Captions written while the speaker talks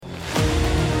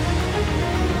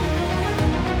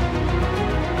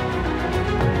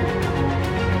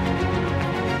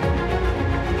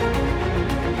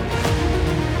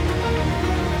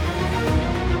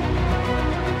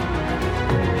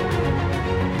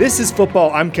This is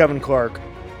football. I'm Kevin Clark.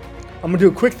 I'm going to do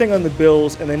a quick thing on the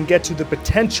Bills and then get to the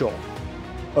potential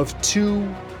of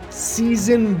two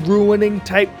season-ruining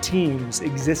type teams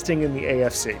existing in the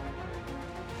AFC.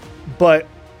 But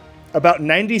about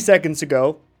 90 seconds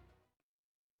ago,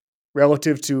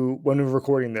 relative to when we were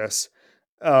recording this,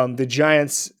 the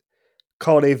Giants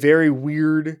called a very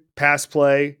weird pass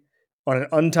play on an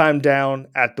untimed down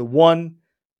at the 1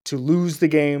 to lose the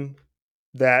game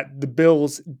that the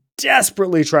Bills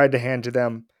desperately tried to hand to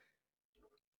them.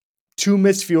 2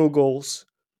 missed field goals.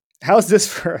 How's this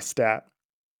for a stat?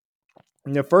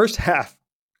 In the first half,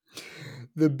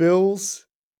 the Bills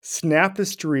snapped a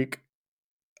streak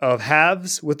of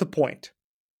halves with a point.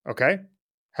 Okay?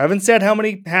 Haven't said how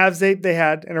many halves they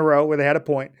had in a row where they had a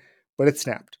point, but it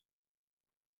snapped.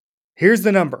 Here's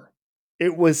the number.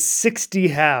 It was 60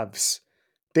 halves.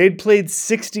 They'd played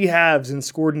 60 halves and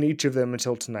scored in each of them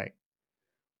until tonight.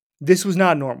 This was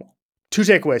not normal. 2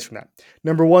 takeaways from that.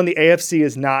 Number 1, the AFC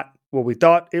is not what we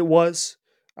thought it was.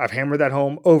 I've hammered that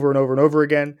home over and over and over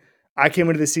again. I came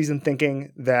into the season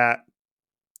thinking that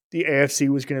the AFC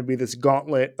was going to be this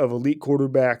gauntlet of elite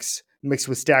quarterbacks mixed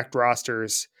with stacked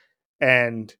rosters,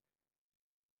 and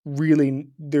really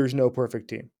there's no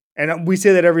perfect team. And we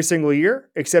say that every single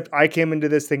year, except I came into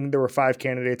this thinking there were 5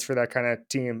 candidates for that kind of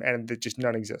team, and that just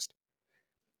none exist.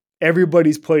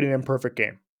 Everybody's played an imperfect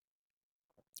game.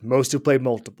 Most have played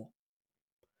multiple.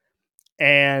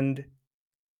 And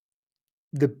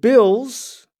the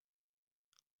Bills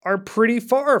are pretty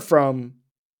far from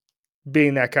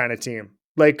being that kind of team.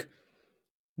 Like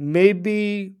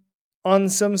maybe on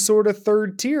some sort of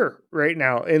third tier right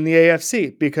now in the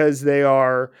AFC because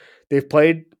they've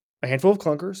played a handful of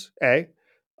clunkers,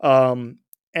 and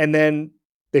then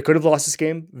they could have lost this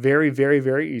game very, very,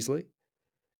 very easily.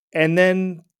 And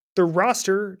then the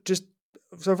roster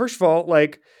so first of all,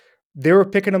 like they were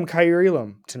picking them Kaiir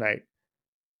Elam tonight.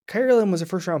 Kaiir Elam was a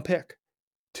first round pick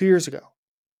 2 years ago.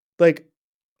 Like,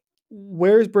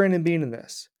 where's Brandon Beane in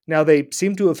this? Now they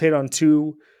seem to have hit on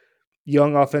 2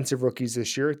 young offensive rookies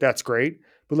this year. That's great.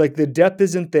 But like the depth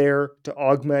isn't there to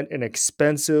augment an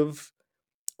expensive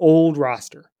old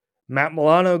roster. Matt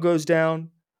Milano goes down.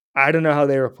 I don't know how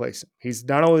they replace him. He's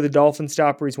not only the Dolphin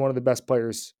stopper, he's one of the best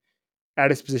players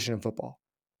at his position in football.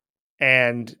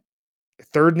 And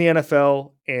 3rd in the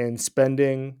NFL in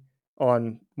spending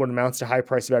on what amounts to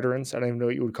high-priced veterans. I don't even know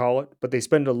what you would call it. But they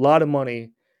spend a lot of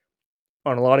money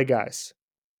on a lot of guys.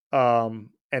 And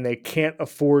they can't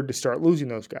afford to start losing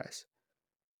those guys.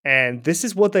 And this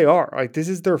is what they are. Like, this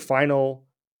is their final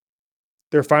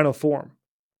form.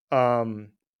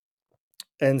 And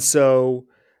so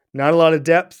not a lot of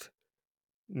depth,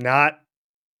 not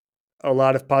a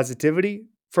lot of positivity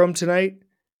from tonight.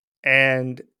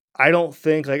 And I don't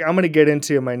think, like, I'm going to get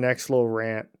into my next little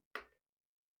rant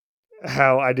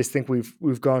how I just think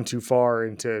we've gone too far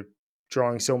into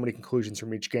drawing so many conclusions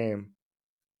from each game.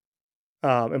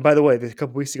 And by the way, a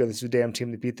couple weeks ago, this was a damn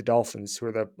team that beat the Dolphins, who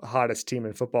are the hottest team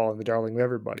in football and the darling of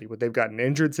everybody. But they've gotten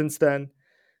injured since then.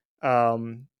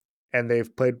 And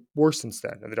they've played worse since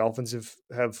then. And the Dolphins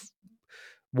have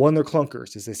won their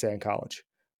clunkers, as they say in college.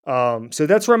 So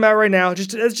that's where I'm at right now. It's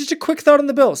just a quick thought on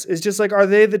the Bills. It's just like, are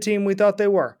they the team we thought they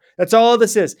were? That's all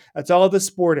this is. That's all this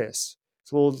sport is.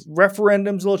 It's little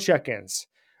referendums, little check-ins.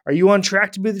 Are you on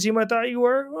track to be the team I thought you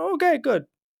were? Okay, good.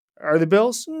 Are the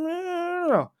Bills? I don't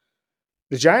know.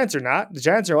 The Giants are not. The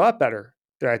Giants are a lot better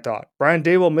than I thought. Brian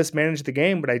Daboll mismanaged the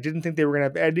game, but I didn't think they were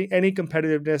going to have any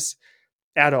competitiveness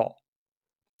at all.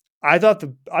 I thought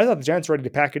the Giants were ready to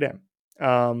pack it in.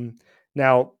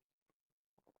 Now,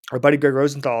 our buddy Greg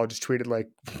Rosenthal just tweeted, like,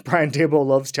 Brian Daboll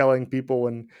loves telling people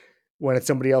when it's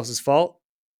somebody else's fault.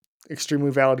 Extremely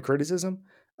valid criticism.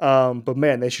 But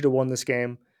man, they should have won this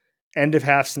game. End of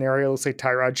half scenario. Looks like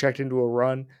Tyrod checked into a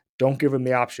run. Don't give him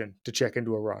the option to check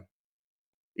into a run.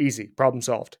 Easy. Problem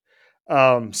solved.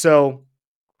 So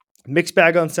mixed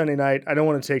bag on Sunday night. I don't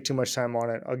want to take too much time on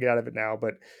it. I'll get out of it now.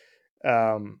 But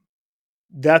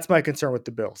that's my concern with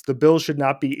the Bills. The Bills should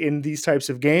not be in these types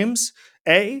of games,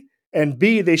 A. And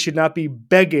B, they should not be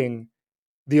begging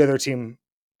the other team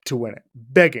to win it.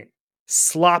 Begging.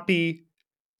 Sloppy,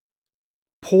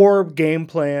 poor game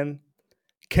plan.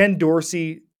 Ken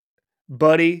Dorsey,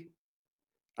 buddy,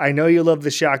 I know you love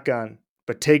the shotgun,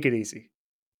 but take it easy.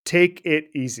 Take it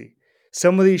easy.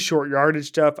 Some of these short yardage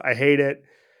stuff, I hate it.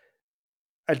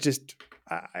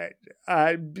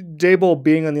 Daboll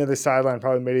being on the other sideline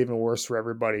probably made it even worse for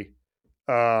everybody.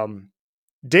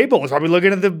 Daboll was probably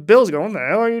looking at the Bills going, what the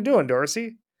hell are you doing,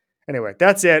 Dorsey? Anyway,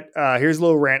 that's it. Here's a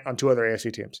little rant on 2 other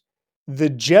AFC teams. The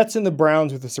Jets and the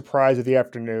Browns were the surprise of the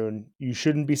afternoon. You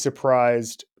shouldn't be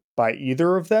surprised by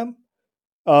either of them.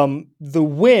 The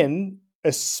win,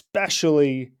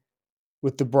 especially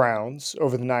with the Browns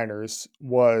over the Niners,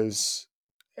 was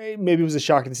maybe it was a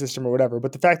shock to the system or whatever,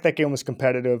 but the fact that game was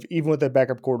competitive, even with that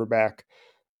backup quarterback,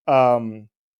 um,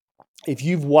 if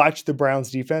you've watched the Browns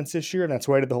defense this year, and that's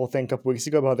why I did the whole thing a couple weeks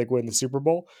ago about how they win the Super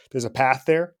Bowl, there's a path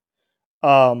there.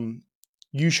 Um,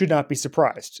 you should not be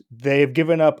surprised. They have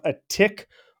given up a tick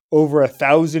over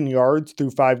 1,000 yards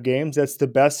through 5 games. That's the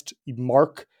best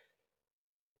mark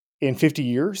in 50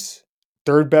 years,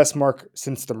 third best mark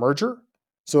since the merger.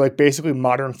 So, like, basically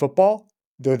modern football,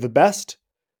 they're the best.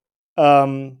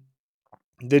 The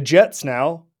Jets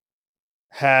now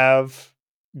have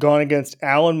gone against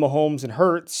Allen, Mahomes, and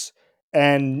Hurts,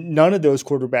 and none of those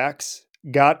quarterbacks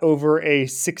got over a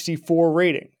 64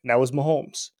 rating. And that was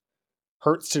Mahomes.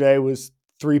 Hurts today was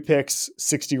 3 picks,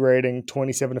 60 rating,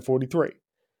 27-43.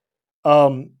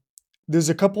 There's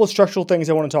a couple of structural things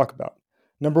I want to talk about.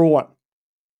 Number one,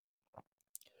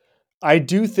 I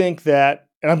do think that,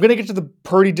 and I'm going to get to the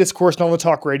Purdy discourse and all the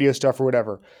talk radio stuff or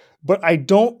whatever, but I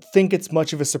don't think it's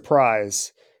much of a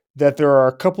surprise that there are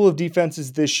a couple of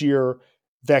defenses this year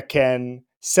that can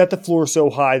set the floor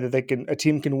so high that a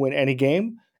team can win any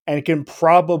game and can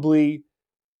probably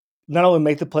not only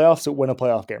make the playoffs, but win a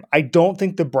playoff game. I don't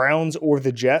think the Browns or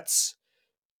the Jets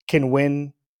can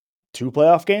win 2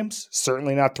 playoff games,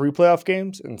 certainly not 3 playoff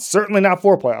games, and certainly not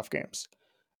 4 playoff games.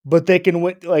 But they can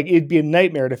win. Like, it'd be a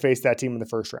nightmare to face that team in the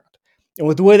first round. And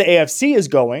with the way the AFC is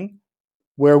going,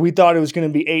 where we thought it was going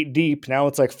to be 8 deep, now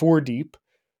it's like 4 deep.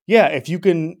 Yeah, if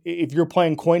you're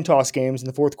playing coin toss games in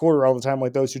the fourth quarter all the time,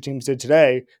 like those 2 teams did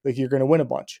today, like, you're going to win a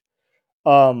bunch.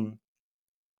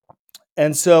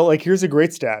 And so, like, here's a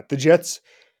great stat: the Jets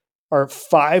are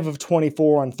 5 of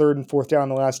 24 on third and fourth down in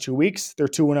the last 2 weeks. They're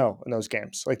 2-0 in those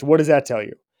games. Like, what does that tell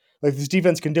you? Like, this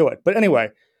defense can do it. But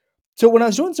anyway, so when I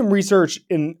was doing some research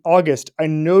in August, I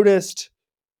noticed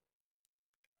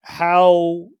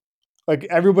how, like,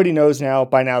 everybody knows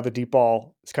by now the deep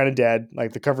ball is kind of dead.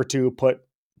 Like, the cover 2 put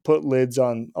lids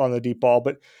on the deep ball,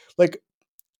 but like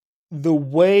the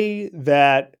way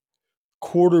that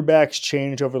quarterbacks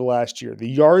change over the last year, the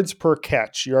yards per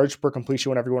catch, yards per completion,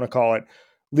 whatever you want to call it,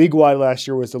 league wide last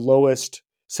year was the lowest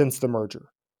since the merger.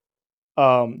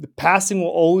 The passing will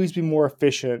always be more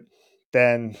efficient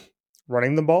than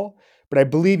running the ball, but I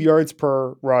believe yards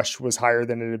per rush was higher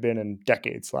than it had been in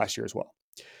decades last year as well.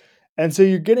 And so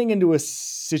you're getting into a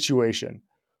situation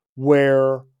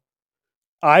where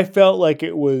I felt like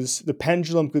the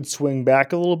pendulum could swing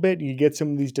back a little bit. You get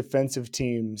some of these defensive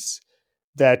teams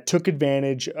that took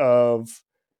advantage of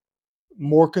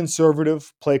more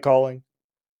conservative play calling,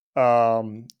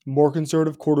 more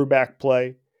conservative quarterback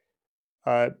play,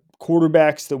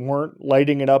 quarterbacks that weren't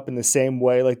lighting it up in the same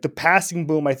way. Like the passing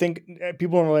boom, I think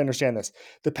people don't really understand this.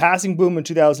 The passing boom in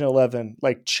 2011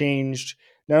 like changed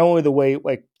not only the way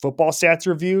like football stats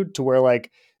are viewed, to where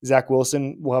like Zach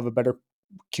Wilson will have a better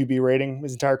QB rating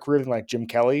his entire career than like Jim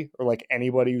Kelly or like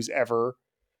anybody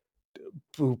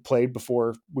who played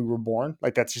before we were born.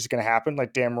 Like, that's just going to happen.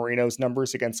 Like, Dan Marino's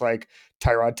numbers against like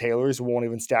Tyrod Taylor's won't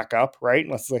even stack up, right?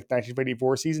 Unless it's like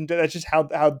 1984 season. That's just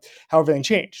how everything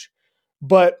changed.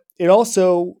 But it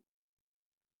also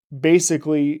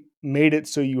basically made it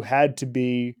so you had to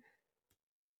be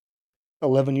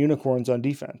 11 unicorns on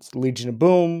defense. The Legion of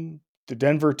Boom, the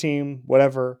Denver team,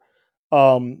 whatever.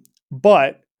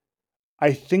 But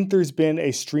I think there's been a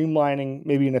streamlining,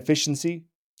 maybe an efficiency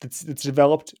that's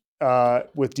developed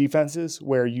with defenses,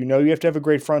 where you have to have a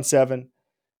great front seven,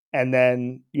 and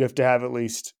then you have to have at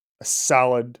least a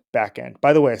solid back end.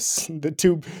 By the way,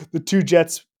 the two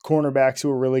Jets cornerbacks who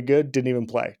were really good didn't even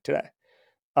play today.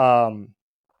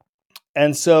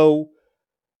 And so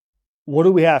what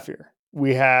do we have here?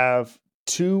 We have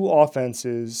 2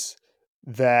 offenses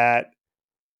that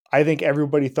I think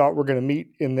everybody thought were going to meet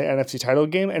in the NFC title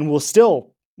game, and will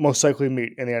still most likely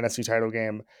meet in the NFC title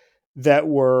game, that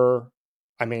were,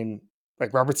 I mean,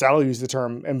 like Robert Saleh used the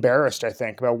term embarrassed, I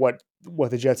think, about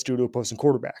what the Jets do to opposing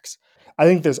quarterbacks. I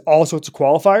think there's all sorts of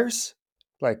qualifiers,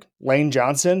 like Lane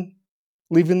Johnson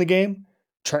leaving the game,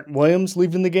 Trent Williams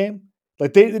leaving the game.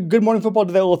 Like, Good Morning Football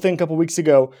did that little thing a couple weeks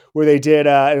ago where they did,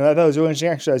 and I thought it was really interesting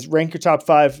exercise, rank your top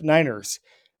 5 Niners.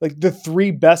 Like, the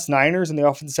 3 best Niners on the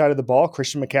offensive side of the ball,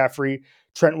 Christian McCaffrey,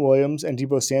 Trent Williams, and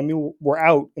Deebo Samuel, were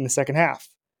out in the second half.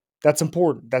 That's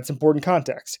important. That's important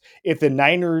context. If the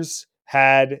Niners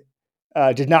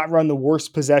did not run the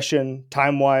worst possession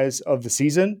time-wise of the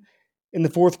season in the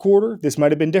fourth quarter, this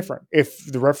might have been different.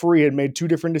 If the referee had made 2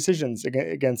 different decisions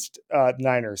against the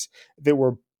Niners that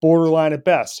were borderline at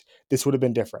best, this would have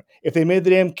been different. If they made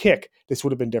the damn kick, this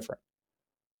would have been different.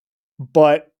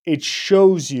 But it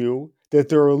shows you that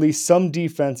there are at least some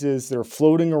defenses that are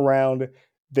floating around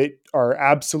that are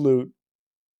absolute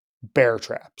bear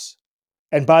traps.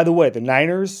 And by the way, the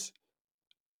Niners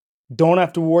don't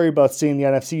have to worry about seeing the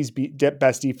NFC's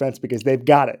best defense because they've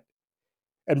got it.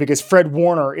 And because Fred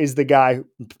Warner is the guy who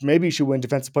maybe should win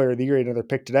Defensive Player of the Year, another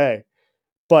pick today.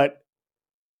 But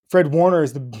Fred Warner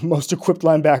is the most equipped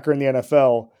linebacker in the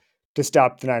NFL to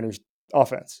stop the Niners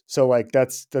offense. So like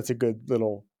that's a good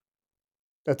little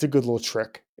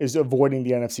trick, is avoiding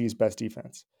the NFC's best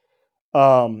defense.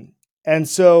 And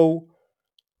so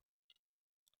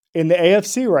in the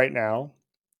AFC right now,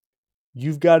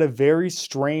 you've got a very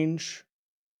strange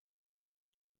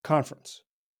conference,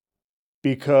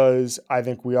 because I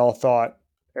think we all thought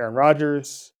Aaron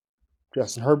Rodgers,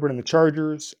 Justin Herbert and the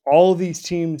Chargers, all of these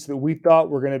teams that we thought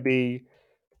were going to be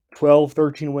 12,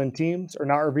 13 win teams are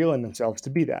not revealing themselves to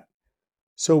be that.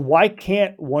 So why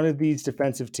can't one of these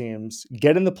defensive teams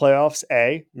get in the playoffs?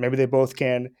 A, maybe they both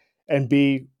can, and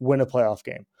B, win a playoff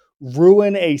game.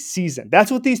 Ruin a season.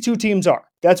 That's what these two teams are.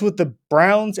 That's what the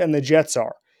Browns and the Jets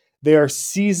are. They are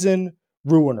season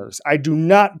ruiners. I do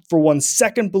not for 1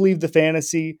 second believe the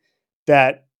fantasy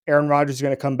that Aaron Rodgers is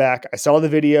going to come back. I saw the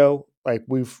video. Like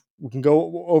we can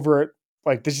go over it.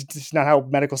 Like this is not how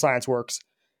medical science works.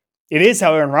 It is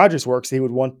how Aaron Rodgers works. He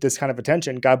would want this kind of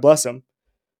attention. God bless him.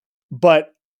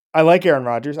 But I like Aaron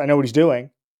Rodgers. I know what he's doing,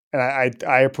 and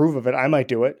I approve of it. I might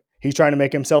do it. He's trying to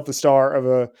make himself the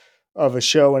star of a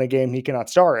show in a game he cannot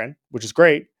star in, which is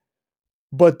great.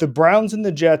 But the Browns and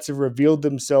the Jets have revealed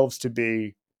themselves to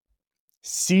be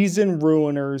season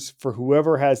ruiners for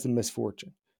whoever has the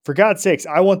misfortune. For God's sakes,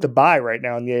 I want the bye right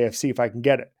now in the AFC if I can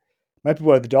get it. Might be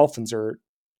why the Dolphins are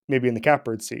maybe in the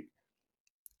catbird seat.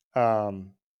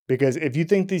 Because if you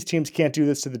think these teams can't do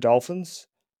this to the Dolphins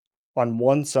on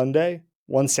one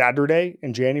Saturday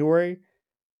in January,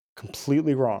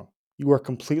 completely wrong. You are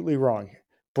completely wrong.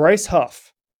 Bryce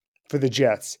Huff for the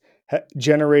Jets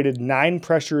generated 9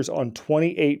 pressures on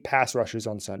 28 pass rushes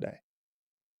on Sunday.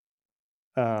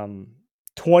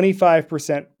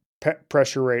 25%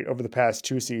 pressure rate over the past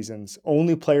 2 seasons.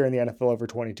 Only player in the NFL over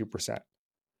 22%.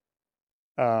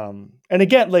 And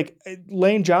again, like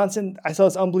Lane Johnson, I saw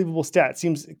this unbelievable stat.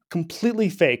 Seems completely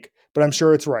fake, but I'm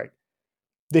sure it's right.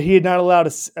 That he had not allowed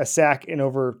a sack in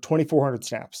over 2,400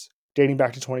 snaps dating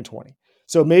back to 2020.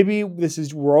 So maybe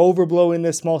we're overblowing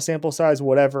this small sample size,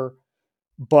 whatever,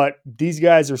 but these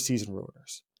guys are season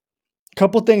ruiners. A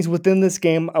couple things within this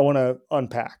game I want to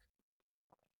unpack.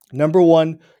 Number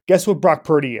one, guess what Brock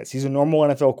Purdy is? He's a normal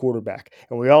NFL quarterback.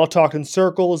 And we all talked in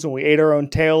circles and we ate our own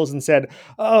tails and said,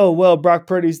 oh, well, Brock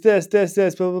Purdy's this,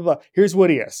 blah, blah, blah. Here's what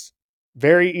he is.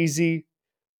 Very easy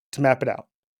to map it out.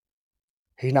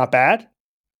 He's not bad.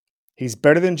 He's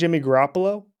better than Jimmy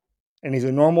Garoppolo, and he's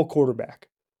a normal quarterback.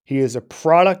 He is a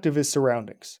product of his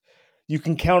surroundings. You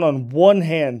can count on one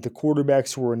hand the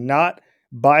quarterbacks who are not,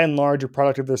 by and large, a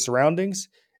product of their surroundings.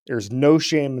 There's no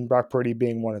shame in Brock Purdy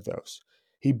being one of those.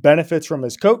 He benefits from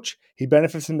his coach. He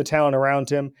benefits from the talent around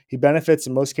him. He benefits,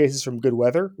 in most cases, from good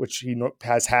weather, which he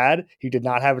has had. He did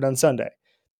not have it on Sunday.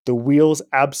 The wheels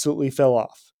absolutely fell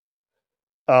off.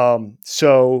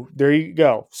 So there you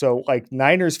go. So like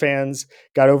Niners fans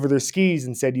got over their skis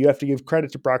and said, you have to give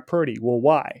credit to Brock Purdy. Well,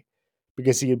 why?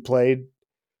 Because he had played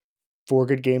 4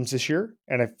 good games this year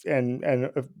and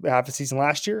half a season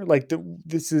last year. Like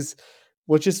let's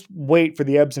just wait for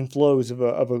the ebbs and flows of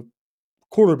a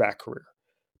quarterback career.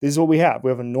 This is what we have.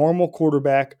 We have a normal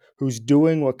quarterback who's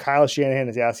doing what Kyle Shanahan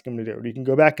is asking him to do. You can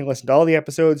go back and listen to all the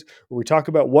episodes where we talk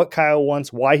about what Kyle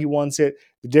wants, why he wants it,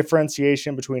 the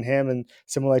differentiation between him and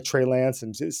someone like Trey Lance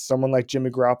and someone like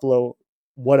Jimmy Garoppolo,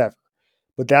 whatever.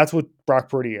 But that's what Brock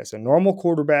Purdy is, a normal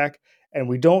quarterback, and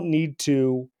we don't need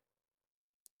to,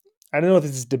 I don't know if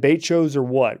it's debate shows or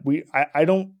what. I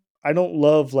don't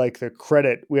love like the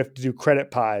credit. We have to do credit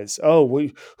pies. Oh,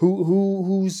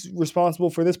 who's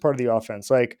responsible for this part of the offense?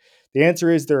 Like the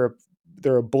answer is they're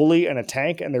a bully and a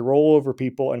tank, and they roll over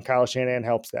people. And Kyle Shanahan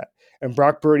helps that. And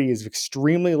Brock Purdy is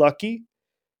extremely lucky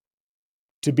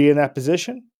to be in that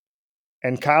position.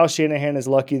 And Kyle Shanahan is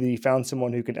lucky that he found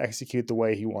someone who can execute the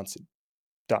way he wants it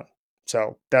done.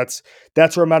 So that's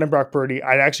where I'm at in Brock Purdy.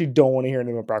 I actually don't want to hear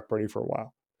anything about Brock Purdy for a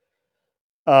while.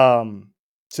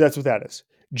 So that's what that is.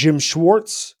 Jim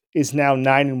Schwartz is now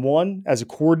 9-1 as a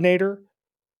coordinator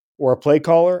or a play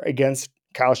caller against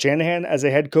Kyle Shanahan as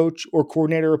a head coach or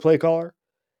coordinator or play caller.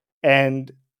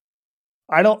 And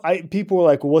people were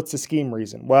like, well, what's the scheme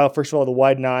reason? Well, first of all, the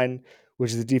wide 9,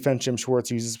 which is the defense Jim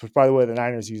Schwartz uses, but by the way, the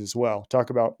Niners use as well. Talk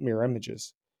about mirror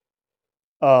images.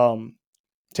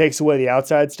 Takes away the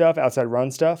outside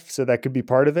run stuff. So that could be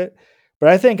part of it. But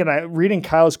I think, and reading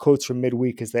Kyle's quotes from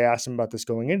midweek, because they asked him about this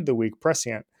going into the week,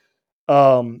 prescient,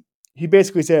 he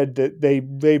basically said that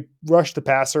they rushed the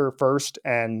passer first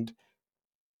and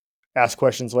asked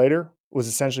questions later, was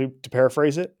essentially to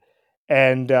paraphrase it.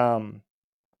 And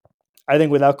I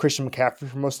think without Christian McCaffrey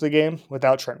for most of the game,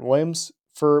 without Trent Williams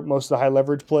for most of the high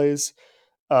leverage plays,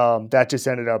 that just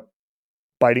ended up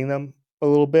biting them a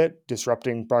little bit,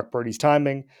 disrupting Brock Purdy's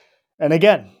timing. And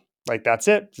again, like that's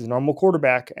it. He's a normal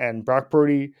quarterback, and Brock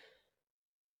Purdy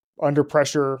under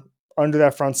pressure, under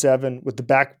that front seven, with the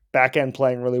back end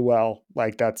playing really well.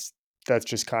 Like that's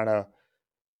just kind of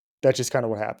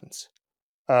what happens.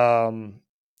 And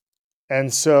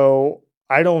so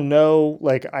I don't know.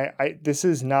 Like this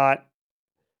is not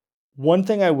one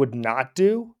thing I would not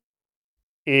do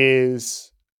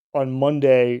is on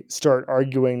Monday start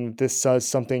arguing this says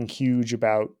something huge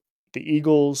about the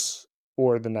Eagles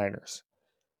or the Niners.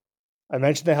 I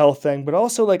mentioned the health thing, but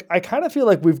also like I kind of feel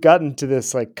like we've gotten to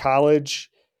this like college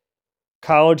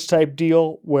type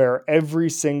deal where every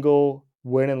single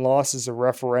win and loss is a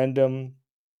referendum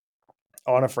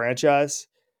on a franchise.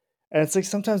 And it's like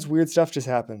sometimes weird stuff just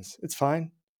happens. It's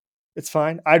fine. It's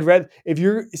fine. I'd rather if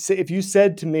you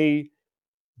said to me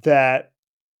that,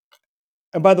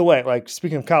 and by the way, like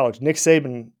speaking of college, Nick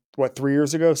Saban, 3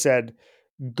 years ago said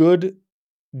good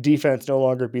defense no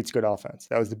longer beats good offense.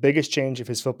 That was the biggest change of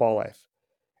his football life.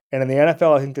 And in the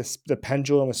NFL, I think the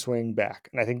pendulum is swinging back.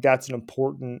 And I think that's an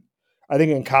important, I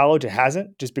think in college it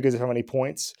hasn't just because of how many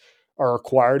points are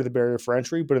required of the barrier for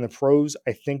entry. But in the pros,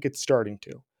 I think it's starting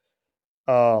to.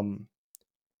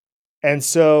 And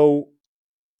so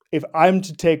if I'm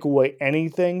to take away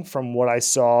anything from what I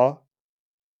saw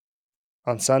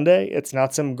on Sunday, it's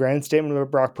not some grand statement about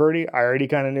Brock Purdy. I already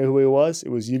kind of knew who he was. It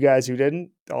was you guys who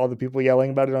didn't, all the people yelling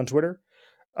about it on Twitter.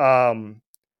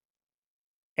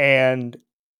 And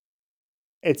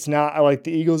it's not like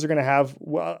the Eagles are going to have,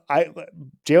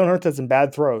 Jalen Hurts had some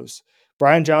bad throws.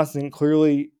 Brian Johnson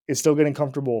clearly is still getting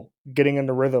comfortable getting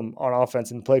into rhythm on offense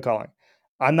and play calling.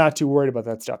 I'm not too worried about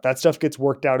that stuff. That stuff gets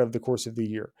worked out over the course of the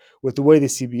year with the way the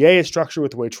CBA is structured,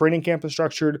 with the way training camp is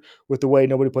structured, with the way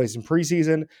nobody plays in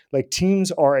preseason. Like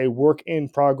teams are a work in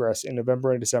progress in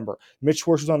November and December. Mitch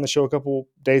Schwartz was on the show a couple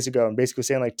days ago and basically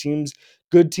saying like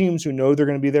good teams who know they're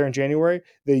going to be there in January,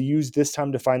 they use this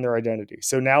time to find their identity.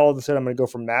 So now all of a sudden I'm going to go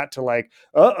from that to like,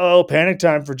 panic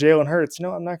time for Jalen Hurts.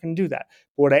 No, I'm not going to do that.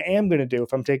 But what I am going to do,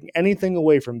 if I'm taking anything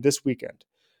away from this weekend,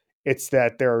 it's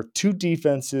that there are two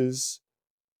defenses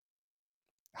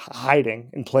hiding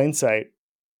in plain sight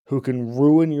who can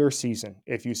ruin your season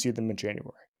if you see them in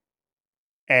January.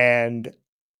 And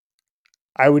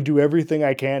I would do everything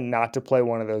I can not to play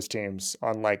one of those teams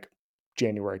on like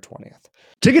January 20th.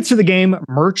 Tickets to the game,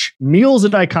 merch, meals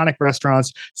at iconic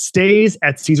restaurants, stays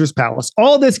at Caesar's Palace.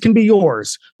 All this can be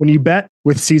yours when you bet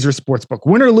with Caesars Sportsbook.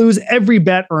 Win or lose, every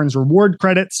bet earns reward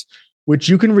credits, which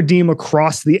you can redeem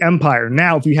across the empire.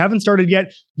 Now, if you haven't started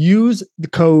yet, use the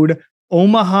code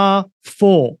Omaha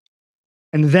Full,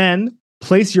 and then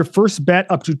place your first bet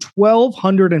up to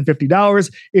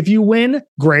 $1,250. If you win,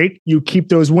 great, you keep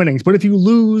those winnings. But if you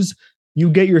lose, you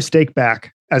get your stake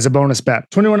back as a bonus bet.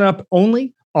 21 and up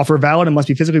only. Offer valid and must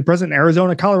be physically present in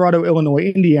Arizona, Colorado,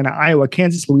 Illinois, Indiana, Iowa,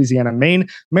 Kansas, Louisiana, Maine,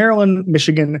 Maryland,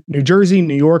 Michigan, New Jersey,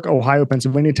 New York, Ohio,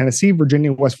 Pennsylvania, Tennessee,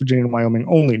 Virginia, West Virginia, and Wyoming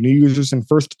only. New users and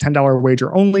first $10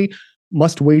 wager only.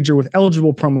 Must wager with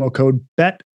eligible promo code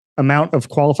BET. Amount of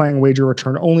qualifying wager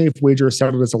return only if wager is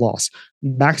settled as a loss.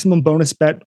 Maximum bonus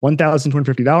bet,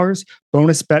 $1,250.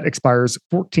 Bonus bet expires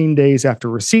 14 days after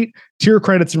receipt. Tier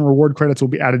credits and reward credits will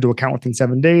be added to account within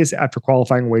 7 days after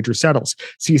qualifying wager settles.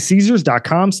 See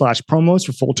Caesars.com/promos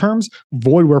for full terms.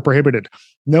 Void where prohibited.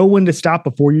 Know when to stop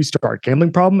before you start.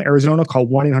 Gambling problem? Arizona, call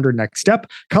 1-800-NEXT-STEP.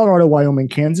 Colorado, Wyoming,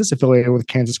 Kansas, affiliated with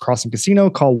Kansas Crossing Casino,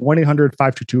 call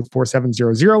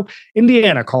 1-800-522-4700.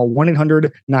 Indiana, call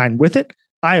 1-800-9-WITH-IT.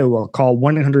 Iowa, call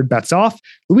 1-800-BETS-OFF.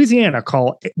 Louisiana,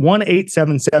 call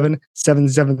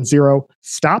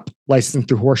 1-877-770-STOP. Licensed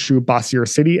through Horseshoe, Bossier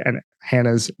City, and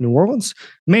Hannah's, New Orleans.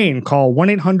 Maine, call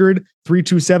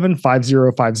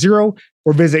 1-800-327-5050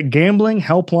 or visit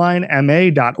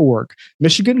gamblinghelplinema.org.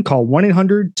 Michigan, call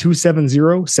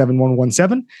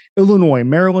 1-800-270-7117. Illinois,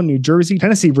 Maryland, New Jersey,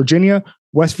 Tennessee, Virginia,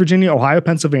 West Virginia, Ohio,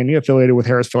 Pennsylvania, affiliated with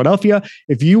Harris, Philadelphia.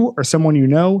 If you or someone you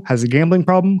know has a gambling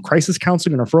problem, crisis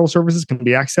counseling and referral services can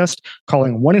be accessed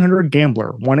calling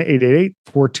 1-800-GAMBLER,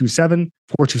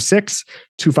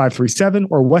 1-888-427-426-2537,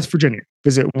 or West Virginia.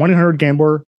 Visit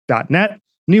 1-800-GAMBLER.net.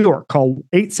 New York, call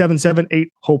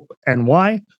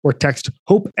 877-8-HOPE-NY or text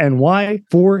HOPE-NY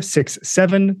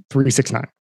 467-369.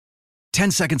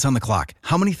 10 seconds on the clock.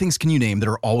 How many things can you name that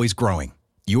are always growing?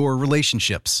 Your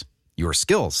relationships, your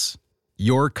skills,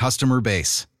 your customer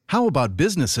base. How about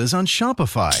businesses on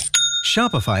Shopify?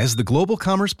 Shopify is the global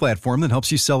commerce platform that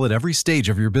helps you sell at every stage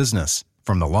of your business.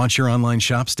 From the launch your online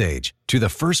shop stage, to the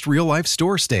first real-life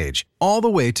store stage, all the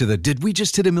way to the did we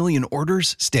just hit a million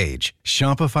orders stage,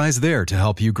 Shopify's there to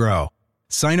help you grow.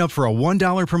 Sign up for a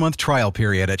 $1 per month trial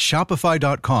period at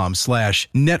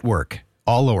shopify.com/network,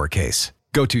 all lowercase.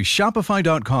 Go to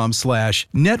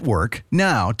shopify.com/network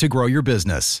now to grow your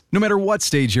business, no matter what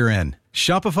stage you're in.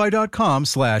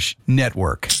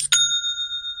 Shopify.com/network.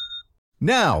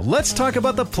 Now, let's talk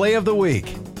about the play of the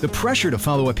week. The pressure to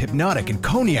follow up Hypnotic and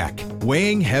Cognac,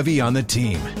 weighing heavy on the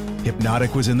team.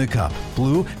 Hypnotic was in the cup,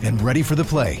 blue, and ready for the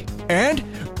play. And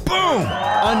boom!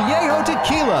 Añejo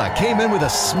Tequila came in with a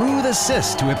smooth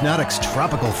assist to Hypnotic's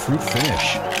tropical fruit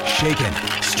finish. Shaken,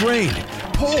 strained,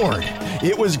 poured.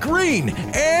 It was green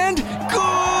and good!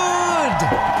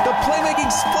 The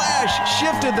playmaking splash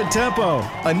shifted the tempo.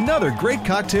 Another great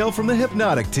cocktail from the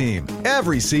Hypnotic team.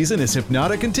 Every season is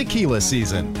Hypnotic and Tequila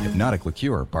season. Hypnotic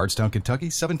Liqueur, Bardstown, Kentucky,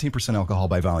 17% alcohol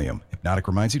by volume. Hypnotic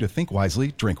reminds you to think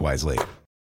wisely, drink wisely.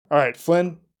 All right,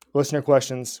 Flynn, listener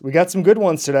questions. We got some good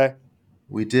ones today.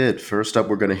 We did. First up,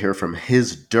 we're going to hear from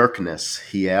His Dirkness.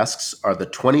 He asks, are the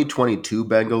 2022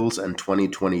 Bengals and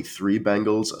 2023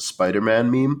 Bengals a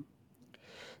Spider-Man meme?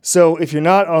 So if you're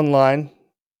not online,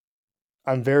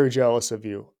 I'm very jealous of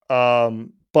you.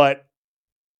 But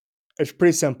it's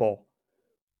pretty simple.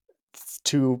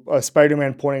 To a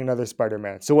Spider-Man pointing another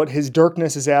Spider-Man. So what His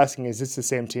Dirkness is asking is this the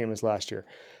same team as last year?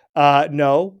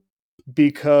 No,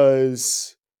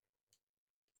 because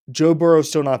Joe Burrow's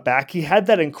still not back. He had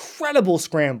that incredible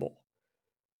scramble.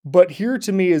 But here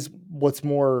to me is what's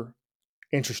more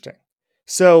interesting.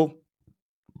 So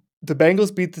the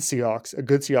Bengals beat the Seahawks, a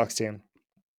good Seahawks team.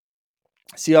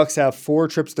 Seahawks have 4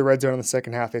 trips to the red zone in the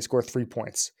second half. They score 3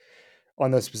 points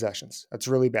on those possessions. That's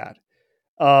really bad.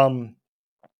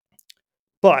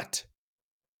 But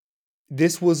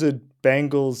this was a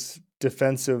Bengals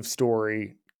defensive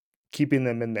story keeping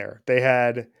them in there. They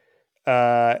had,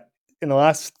 in the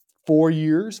last 4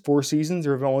 seasons,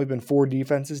 there have only been 4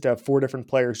 defenses to have 4 different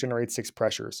players generate 6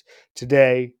 pressures.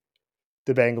 Today,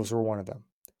 the Bengals were one of them.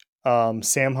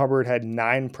 Sam Hubbard had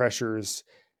 9 pressures,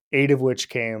 8 of which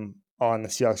came on the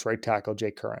Seahawks right tackle,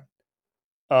 Jake Curran.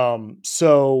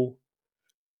 So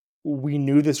we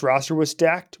knew this roster was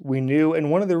stacked. We knew, and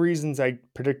one of the reasons I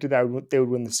predicted that they would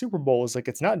win the Super Bowl is like,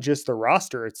 it's not just the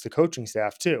roster, it's the coaching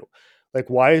staff too. Like,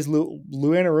 why is Lou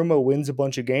Anarumo wins a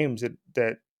bunch of games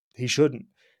that he shouldn't?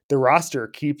 The roster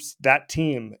keeps that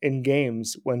team in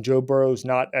games when Joe Burrow's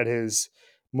not at his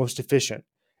most efficient.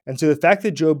 And so the fact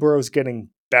that Joe Burrow's getting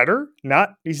better,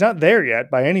 he's not there yet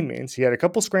by any means. He had a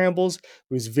couple scrambles.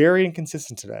 He was very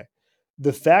inconsistent today.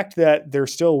 The fact that they're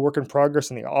still a work in progress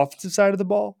on the offensive side of the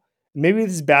ball, maybe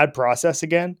this is bad process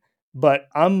again, but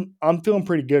I'm feeling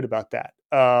pretty good about that.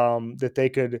 That they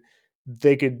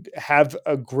could have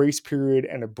a grace period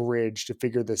and a bridge to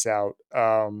figure this out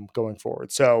going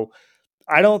forward. So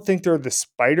I don't think they're the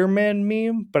Spider-Man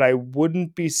meme, but I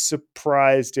wouldn't be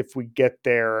surprised if we get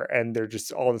there and they're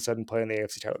just all of a sudden playing the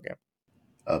AFC title game.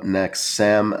 Up next,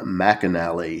 Sam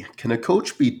McAnally. Can a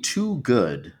coach be too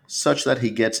good such that he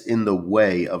gets in the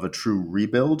way of a true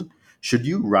rebuild? Should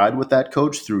you ride with that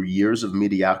coach through years of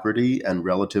mediocrity and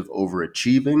relative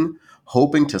overachieving,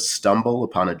 hoping to stumble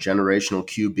upon a generational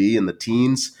QB in the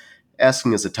teens?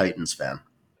 Asking as a Titans fan.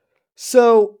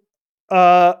 So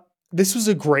this was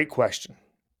a great question.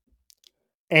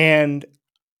 And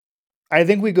I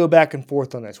think we go back and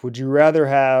forth on this. Would you rather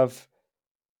have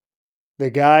the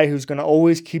guy who's going to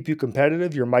always keep you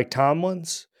competitive, your Mike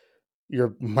Tomlins,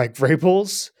 your Mike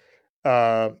Vrabels,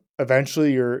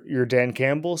 eventually your Dan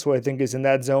Campbell's, who I think is in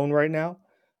that zone right now?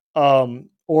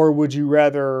 Or would you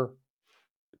rather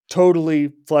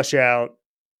totally flesh out,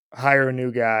 hire a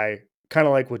new guy, kind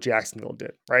of like what Jacksonville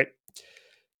did, right?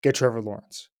 Get Trevor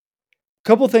Lawrence.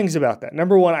 Couple things about that.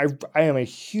 Number one, I am a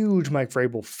huge Mike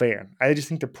Vrabel fan. I just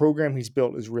think the program he's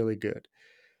built is really good.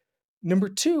 Number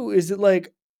two is that,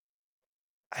 like,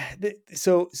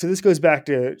 so this goes back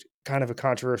to kind of a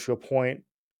controversial point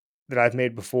that I've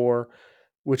made before,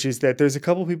 which is that there's a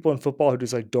couple people in football who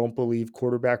just like don't believe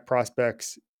quarterback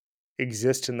prospects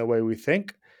exist in the way we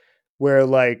think, where,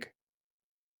 like,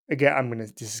 again, I'm going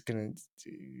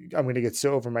to get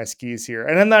so over my skis here.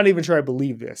 And I'm not even sure I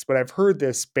believe this, but I've heard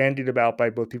this bandied about by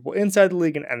both people inside the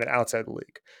league and then outside the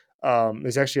league.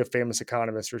 There's actually a famous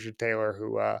economist, Richard Taylor,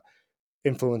 who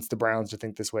influenced the Browns to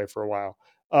think this way for a while.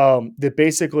 That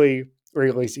basically, or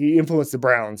at least he influenced the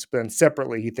Browns, but then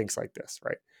separately he thinks like this,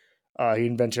 right? He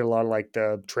invented a lot of like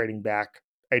the trading back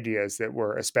ideas that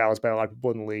were espoused by a lot of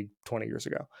people in the league 20 years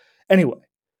ago. Anyway,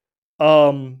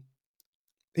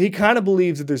 he kind of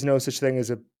believes that there's no such thing as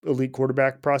an elite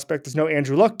quarterback prospect. There's no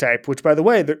Andrew Luck type, which, by the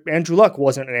way, Andrew Luck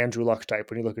wasn't an Andrew Luck type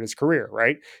when you look at his career,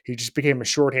 right? He just became a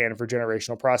shorthand for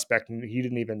generational prospect, and he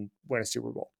didn't even win a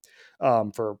Super Bowl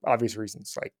for obvious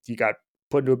reasons. Like, he got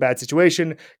put into a bad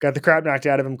situation, got the crap knocked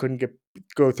out of him, couldn't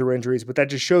go through injuries, but that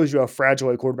just shows you how fragile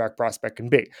a quarterback prospect can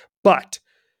be. But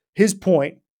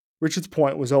Richard's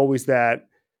point was always that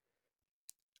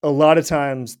a lot of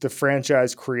times the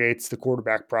franchise creates the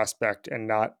quarterback prospect and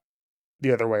not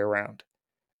the other way around.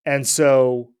 And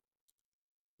so,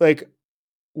 like,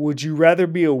 would you rather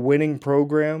be a winning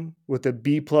program with a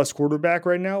B plus quarterback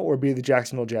right now or be the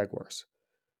Jacksonville Jaguars,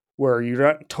 where you're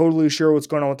not totally sure what's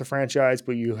going on with the franchise,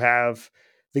 but you have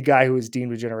the guy who is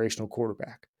deemed a generational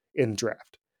quarterback in the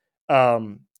draft?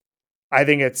 I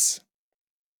think it's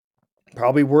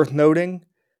probably worth noting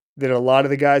that a lot of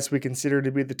the guys we consider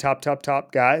to be the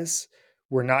top guys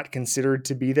were not considered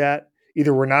to be that.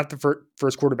 Either we're not the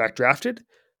first quarterback drafted,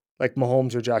 like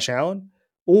Mahomes or Josh Allen,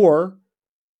 or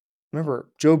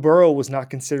remember, Joe Burrow was not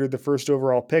considered the first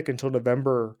overall pick until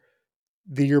November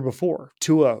the year before.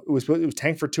 It was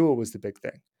tank for Tua was the big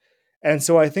thing. And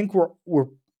so I think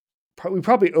we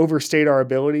probably overstate our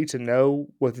ability to know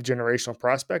what the generational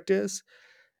prospect is.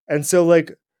 And so,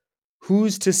 like,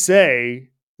 who's to say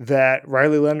that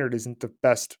Riley Leonard isn't the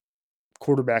best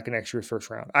quarterback in next year's first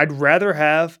round? I'd rather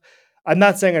have. I'm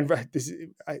not saying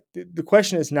the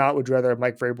question is not would you rather have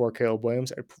Mike Vrabel or Caleb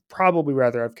Williams. I'd probably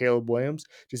rather have Caleb Williams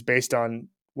just based on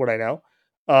what I know.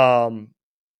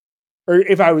 Or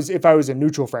if I was a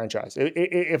neutral franchise,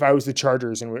 if I was the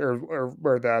Chargers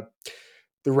or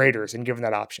the Raiders and given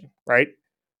that option, right?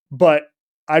 But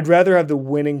I'd rather have the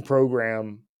winning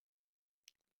program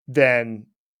than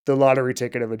the lottery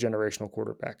ticket of a generational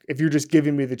quarterback, if you're just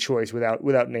giving me the choice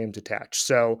without names attached.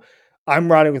 So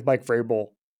I'm riding with Mike Vrabel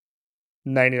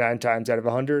 99 times out of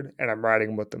 100, and I'm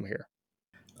riding with them here.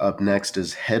 Up next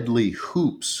is Headley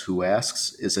Hoops, who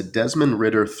asks, is a Desmond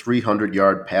Ridder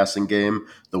 300-yard passing game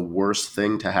the worst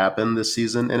thing to happen this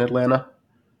season in Atlanta?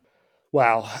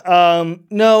 Wow.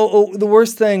 No, the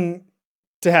worst thing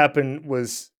to happen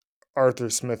was Arthur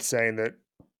Smith saying that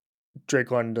Drake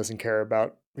London doesn't care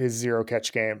about his 0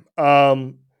 catch game.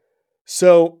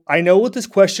 So I know what this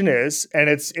question is, and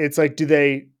it's like,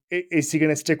 is he going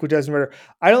to stick with Desmond Ridder?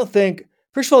 I don't think.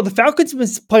 First of all, the Falcons have been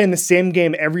playing the same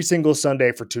game every single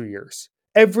Sunday for 2 years.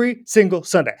 Every single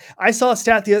Sunday. I saw a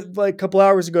stat a couple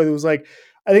hours ago that was like,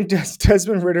 I think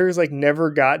Desmond Ridder has like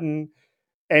never gotten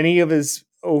any of his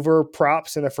over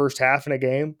props in the first half in a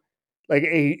game. Like,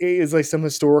 it is like some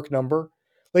historic number.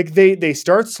 Like, they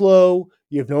start slow.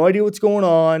 You have no idea what's going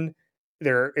on.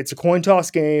 It's a coin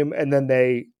toss game, and then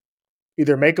they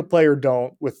either make a play or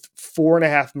don't with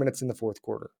 4.5 minutes in the fourth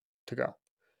quarter to go.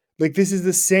 Like, this is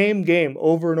the same game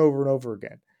over and over and over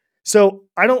again. So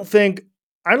I don't think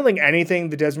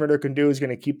anything that Desmond Ridder can do is going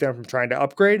to keep them from trying to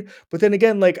upgrade. But then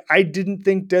again, like, I didn't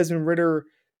think Desmond Ridder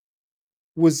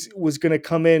was going to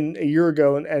come in a year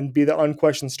ago and be the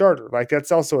unquestioned starter. Like,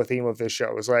 that's also a theme of this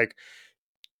show, is like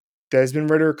Desmond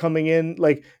Ridder coming in.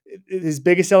 Like, his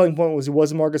biggest selling point was it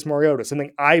wasn't Marcus Mariota,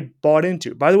 something I bought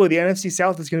into. By the way, the NFC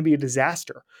South is going to be a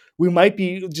disaster. We might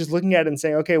be just looking at it and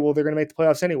saying, okay, well, they're going to make the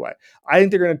playoffs anyway. I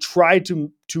think they're going to try to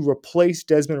replace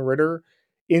Desmond Ridder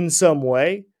in some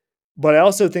way, but I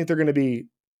also think they're going to be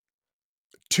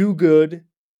too good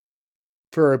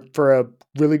for a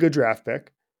really good draft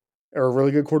pick or a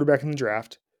really good quarterback in the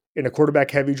draft, in a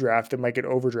quarterback heavy draft that might get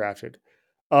overdrafted.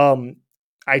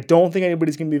 I don't think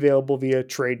anybody's going to be available via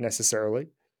trade necessarily,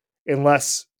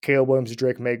 unless Caleb Williams or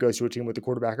Drake May goes to a team with the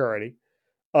quarterback already.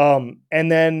 And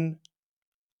then,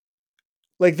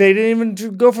 like, they didn't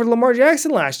even go for Lamar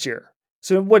Jackson last year.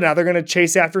 So what, now they're going to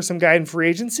chase after some guy in free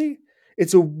agency?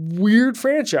 It's a weird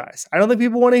franchise. I don't think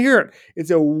people want to hear it. It's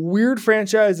a weird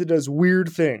franchise that does weird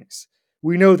things.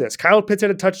 We know this. Kyle Pitts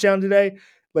had a touchdown today.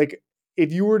 Like,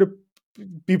 if you were to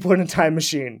be put in a time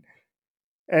machine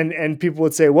and people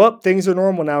would say, well, things are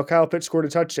normal now, Kyle Pitts scored a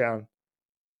touchdown.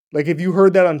 Like, if you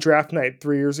heard that on draft night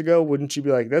 3 years ago, wouldn't you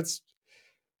be like, it's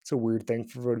a weird thing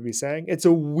for everyone to be saying? It's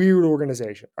a weird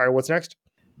organization. All right, what's next?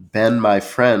 Ben, my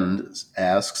friend,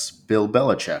 asks, Bill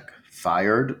Belichick,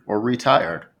 fired or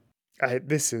retired? I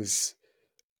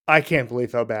can't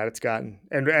believe how bad it's gotten.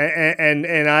 And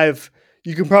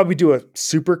you can probably do a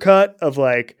super cut of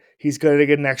like, he's going to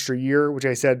get an extra year, which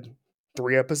I said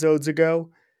 3 episodes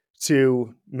ago,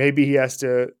 to maybe he has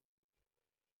to,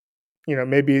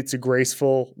 maybe it's a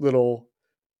graceful little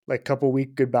like couple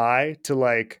week goodbye to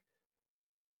like,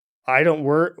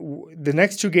 the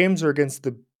next 2 games are against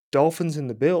the Dolphins and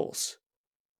the Bills.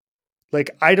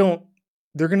 Like,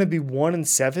 they're going to be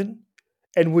 1-7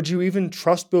 And would you even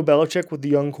trust Bill Belichick with the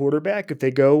young quarterback if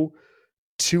they go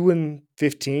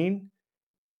 2-15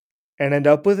 and end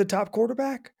up with a top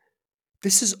quarterback?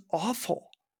 This is awful.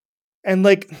 And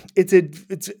like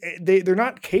they're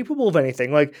not capable of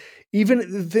anything. Like, even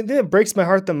the thing that breaks my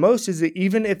heart the most is that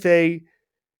even if they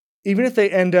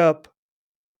end up,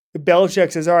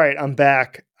 Belichick says, "All right, I'm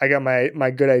back. I got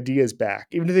my good ideas back."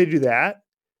 Even if they do that,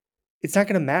 it's not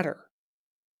going to matter.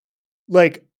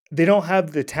 Like, they don't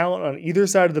have the talent on either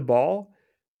side of the ball.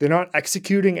 They're not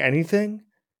executing anything.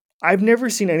 I've never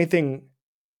seen anything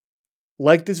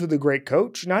like this with a great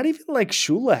coach. Not even like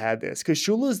Shula had this, because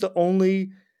Shula is the only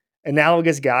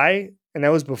analogous guy, and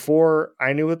that was before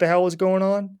I knew what the hell was going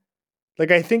on. Like,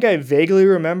 I think I vaguely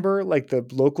remember like the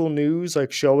local news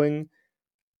like showing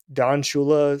Don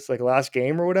Shula's like last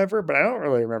game or whatever, but I don't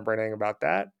really remember anything about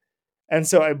that. And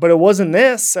so, but it wasn't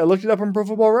this. I looked it up on Pro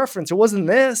Football Reference. It wasn't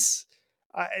this.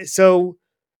 So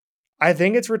I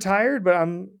think it's retired, but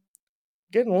I'm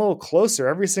getting a little closer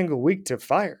every single week to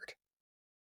fired.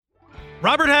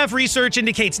 Robert Half research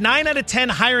indicates 9 out of 10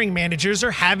 hiring managers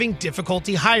are having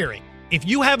difficulty hiring. If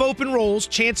you have open roles,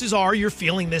 chances are you're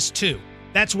feeling this too.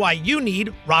 That's why you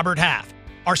need Robert Half.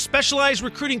 Our specialized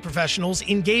recruiting professionals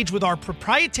engage with our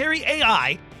proprietary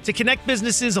AI to connect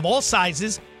businesses of all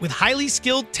sizes with highly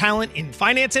skilled talent in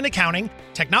finance and accounting,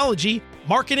 technology,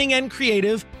 marketing and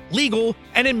creative, legal,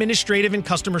 and administrative and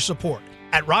customer support.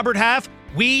 At Robert Half,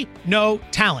 we know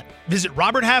talent. Visit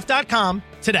roberthalf.com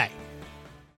today.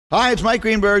 Hi, it's Mike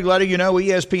Greenberg letting you know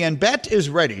ESPN Bet is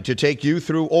ready to take you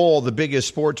through all the biggest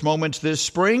sports moments this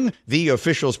spring. The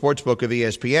official sportsbook of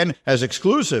ESPN has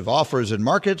exclusive offers and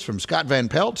markets from Scott Van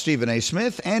Pelt, Stephen A.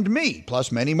 Smith, and me,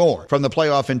 plus many more. From the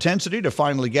playoff intensity to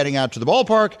finally getting out to the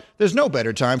ballpark, there's no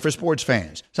better time for sports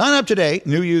fans. Sign up today.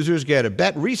 New users get a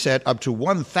bet reset up to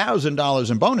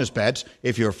 $1,000 in bonus bets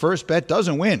if your first bet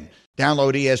doesn't win.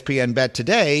 Download ESPN Bet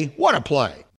today. What a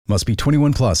play. Must be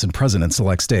 21 plus and present in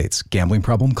select states. Gambling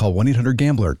problem? Call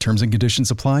 1-800-GAMBLER. Terms and conditions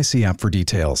apply. See app for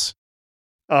details.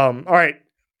 All right.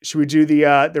 Should we do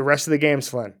the rest of the games,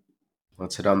 Flynn?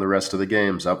 Let's hit on the rest of the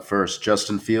games. Up first,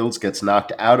 Justin Fields gets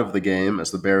knocked out of the game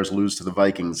as the Bears lose to the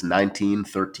Vikings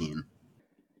 19-13.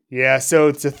 Yeah, so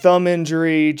it's a thumb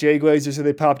injury. Jay Glazer said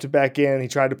they popped it back in. He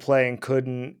tried to play and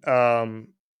couldn't.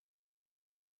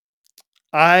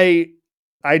 I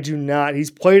do not.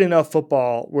 He's played enough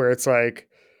football where it's like,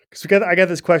 because I got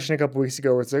this question a couple weeks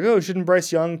ago where it's like, oh, shouldn't Bryce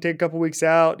Young take a couple weeks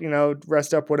out,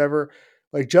 rest up, whatever.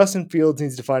 Like, Justin Fields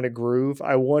needs to find a groove.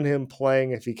 I want him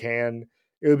playing if he can.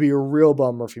 It would be a real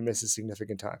bummer if he misses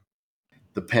significant time.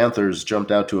 The Panthers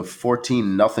jumped out to a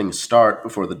 14-0 start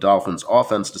before the Dolphins'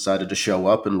 offense decided to show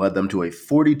up and led them to a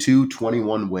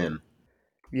 42-21 win.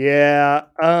 Yeah,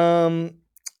 I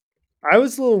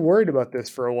was a little worried about this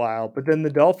for a while, but then the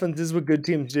Dolphins, this is what good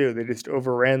teams do. They just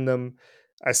overran them.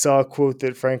 I saw a quote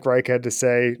that Frank Reich had to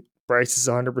say, Bryce is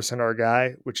 100% our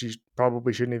guy, which he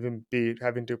probably shouldn't even be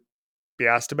having to be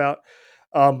asked about.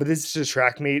 But this is just a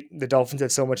track meet. The Dolphins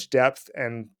have so much depth,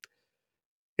 and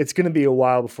it's going to be a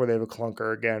while before they have a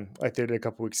clunker again, like they did a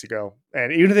couple weeks ago.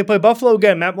 And even if they play Buffalo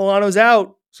again, Matt Milano's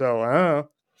out. So, I don't know.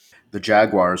 The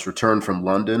Jaguars return from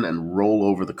London and roll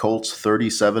over the Colts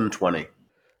 37-20.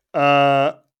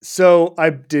 So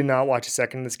I did not watch a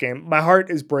second of this game. My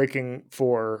heart is breaking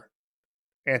for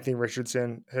Anthony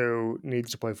Richardson, who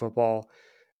needs to play football.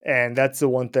 And that's the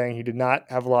one thing. He did not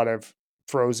have a lot of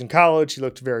throws in college. He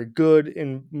looked very good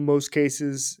in most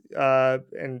cases.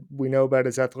 And we know about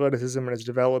his athleticism and his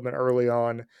development early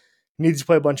on. He needs to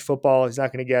play a bunch of football. He's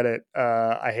not going to get it.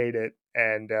 I hate it.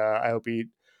 And I hope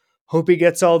he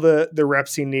gets all the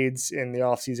reps he needs in the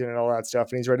offseason and all that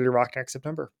stuff. And he's ready to rock next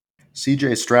September.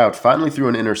 C.J. Stroud finally threw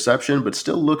an interception, but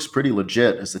still looks pretty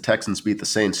legit as the Texans beat the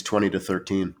Saints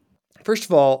 20-13. First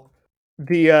of all,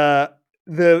 the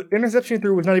interception he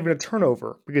threw was not even a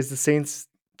turnover because the Saints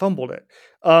fumbled it.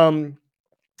 The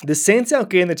Saints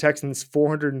outgained the Texans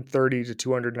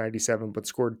 430-297, but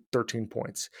scored 13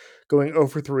 points, going 0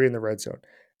 for 3 in the red zone.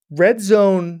 Red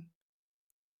zone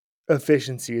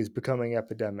efficiency is becoming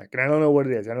epidemic, and I don't know what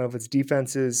it is. I don't know if it's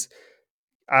defenses.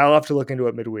 I'll have to look into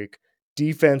it midweek.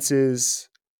 Defenses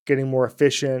getting more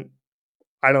efficient.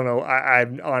 I don't know. I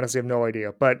honestly have no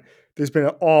idea, but there's been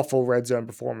an awful red zone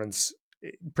performance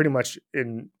pretty much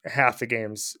in half the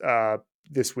games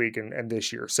this week and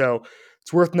this year. So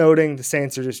it's worth noting the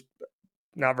Saints are just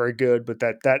not very good, but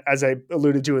that as I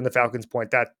alluded to in the Falcons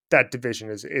point, that division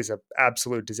is an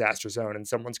absolute disaster zone, and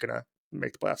someone's going to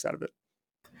make the playoffs out of it.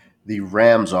 The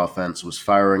Rams offense was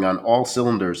firing on all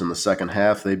cylinders in the second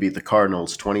half. They beat the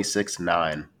Cardinals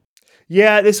 26-9.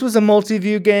 Yeah, this was a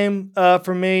multi-view game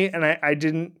for me, and I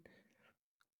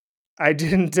I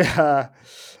didn't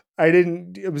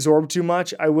absorb too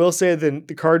much. I will say that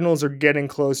the Cardinals are getting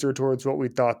closer towards what we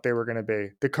thought they were going to be.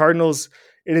 The Cardinals,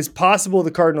 it is possible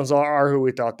the Cardinals are who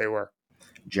we thought they were.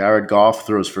 Jared Goff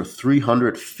throws for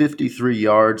 353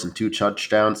 yards and 2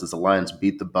 touchdowns as the Lions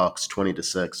beat the Bucs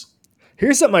 20-6.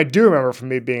 Here's something I do remember from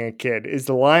me being a kid is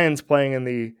the Lions playing in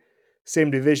the same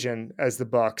division as the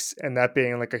Bucs, and that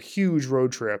being like a huge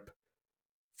road trip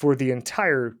for the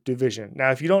entire division. Now,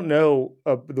 if you don't know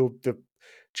the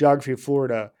geography of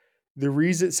Florida, the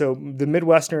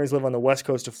Midwesterners live on the west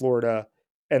coast of Florida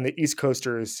and the East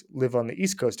Coasters live on the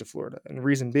east coast of Florida. And the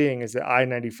reason being is that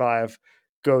I-95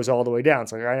 goes all the way down.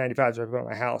 So like I-95 is right by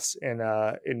my house in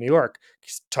New York.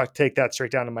 Take that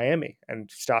straight down to Miami and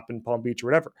stop in Palm Beach or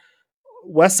whatever.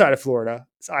 West side of Florida,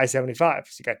 it's I-75.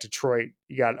 So you got Detroit,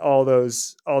 you got all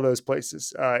those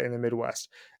places in the Midwest.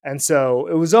 And so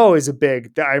it was always I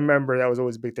remember that was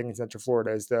always a big thing in Central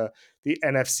Florida is the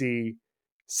NFC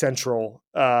Central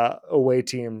away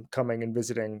team coming and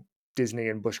visiting Disney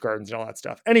and Busch Gardens and all that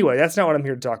stuff. Anyway, that's not what I'm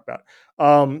here to talk about.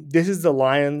 This is the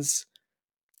Lions.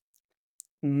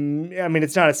 I mean,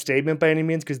 it's not a statement by any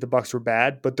means because the Bucs were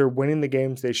bad, but they're winning the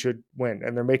games they should win,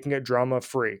 and they're making it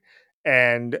drama-free.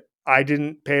 And I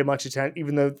didn't pay much attention,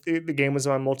 even though the game was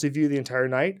on multi-view the entire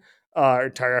night,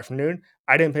 entire afternoon.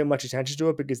 I didn't pay much attention to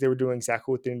it because they were doing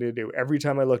exactly what they needed to do. Every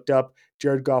time I looked up,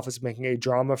 Jared Goff was making a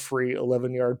drama-free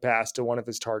 11-yard pass to one of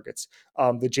his targets.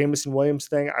 The Jameson Williams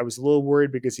thing, I was a little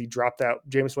worried because he dropped that.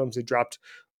 Jameson Williams had dropped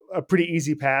a pretty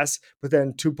easy pass, but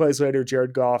then 2 plays later,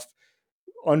 Jared Goff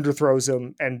underthrows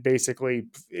him and basically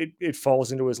it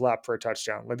falls into his lap for a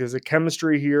touchdown. Like there's a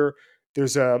chemistry here.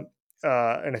 There's an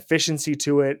efficiency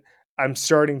to it. I'm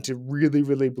starting to really,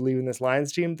 really believe in this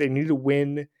Lions team. They need to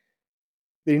win.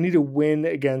 They need to win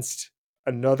against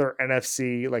another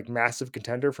NFC like massive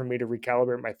contender for me to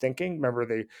recalibrate my thinking.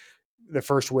 Remember the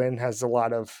first win has a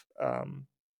lot of,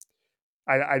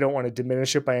 I don't want to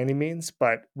diminish it by any means,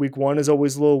 but week 1 is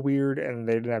always a little weird. And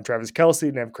they didn't have Travis Kelce,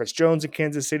 didn't have Chris Jones in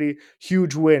Kansas City,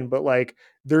 huge win, but like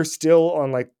they're still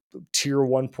on like tier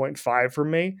 1.5 for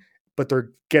me, but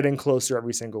they're getting closer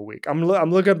every single week. I'm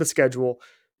looking at the schedule.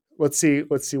 Let's see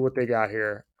what they got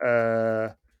here.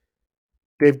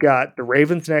 They've got the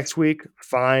Ravens next week.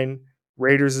 Fine.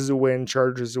 Raiders is a win.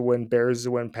 Chargers is a win. Bears is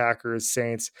a win. Packers,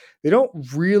 Saints. They have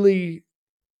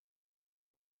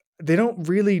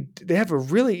a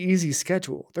really easy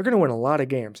schedule. They're going to win a lot of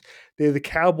games. They have the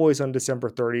Cowboys on December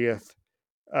 30th,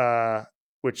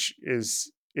 which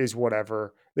is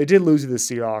whatever. They did lose to the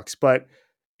Seahawks, but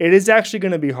it is actually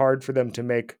going to be hard for them to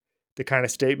make the kind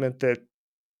of statement that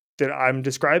I'm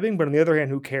describing. But on the other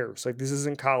hand, who cares? Like this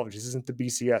isn't college. This isn't the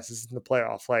BCS. This isn't the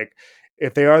playoff. Like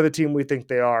if they are the team we think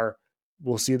they are,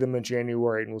 we'll see them in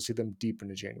January and we'll see them deep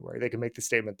into January. They can make the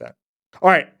statement then. All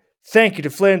right. Thank you to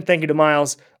Flynn. Thank you to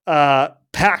Miles.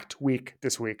 Packed week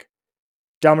this week.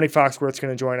 Dominique Foxworth's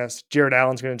going to join us. Jared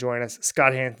Allen's going to join us.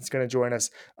 Scott Hanson's going to join us.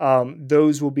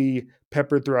 Those will be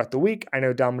peppered throughout the week. I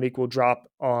know Dominique will drop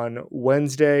on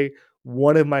Wednesday.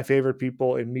 One of my favorite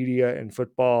people in media and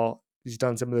football. He's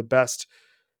done some of the best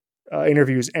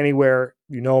interviews anywhere.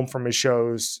 You know him from his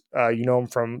shows. You know him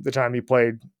from the time he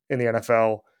played in the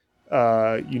NFL.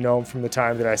 You know him from the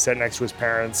time that I sat next to his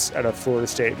parents at a Florida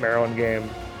State Maryland game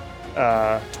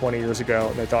 20 years ago,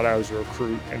 and they thought I was a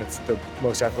recruit, and it's the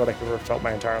most athletic I've ever felt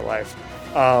my entire life.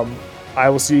 I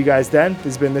will see you guys then.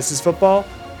 This is Football.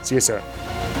 See you soon.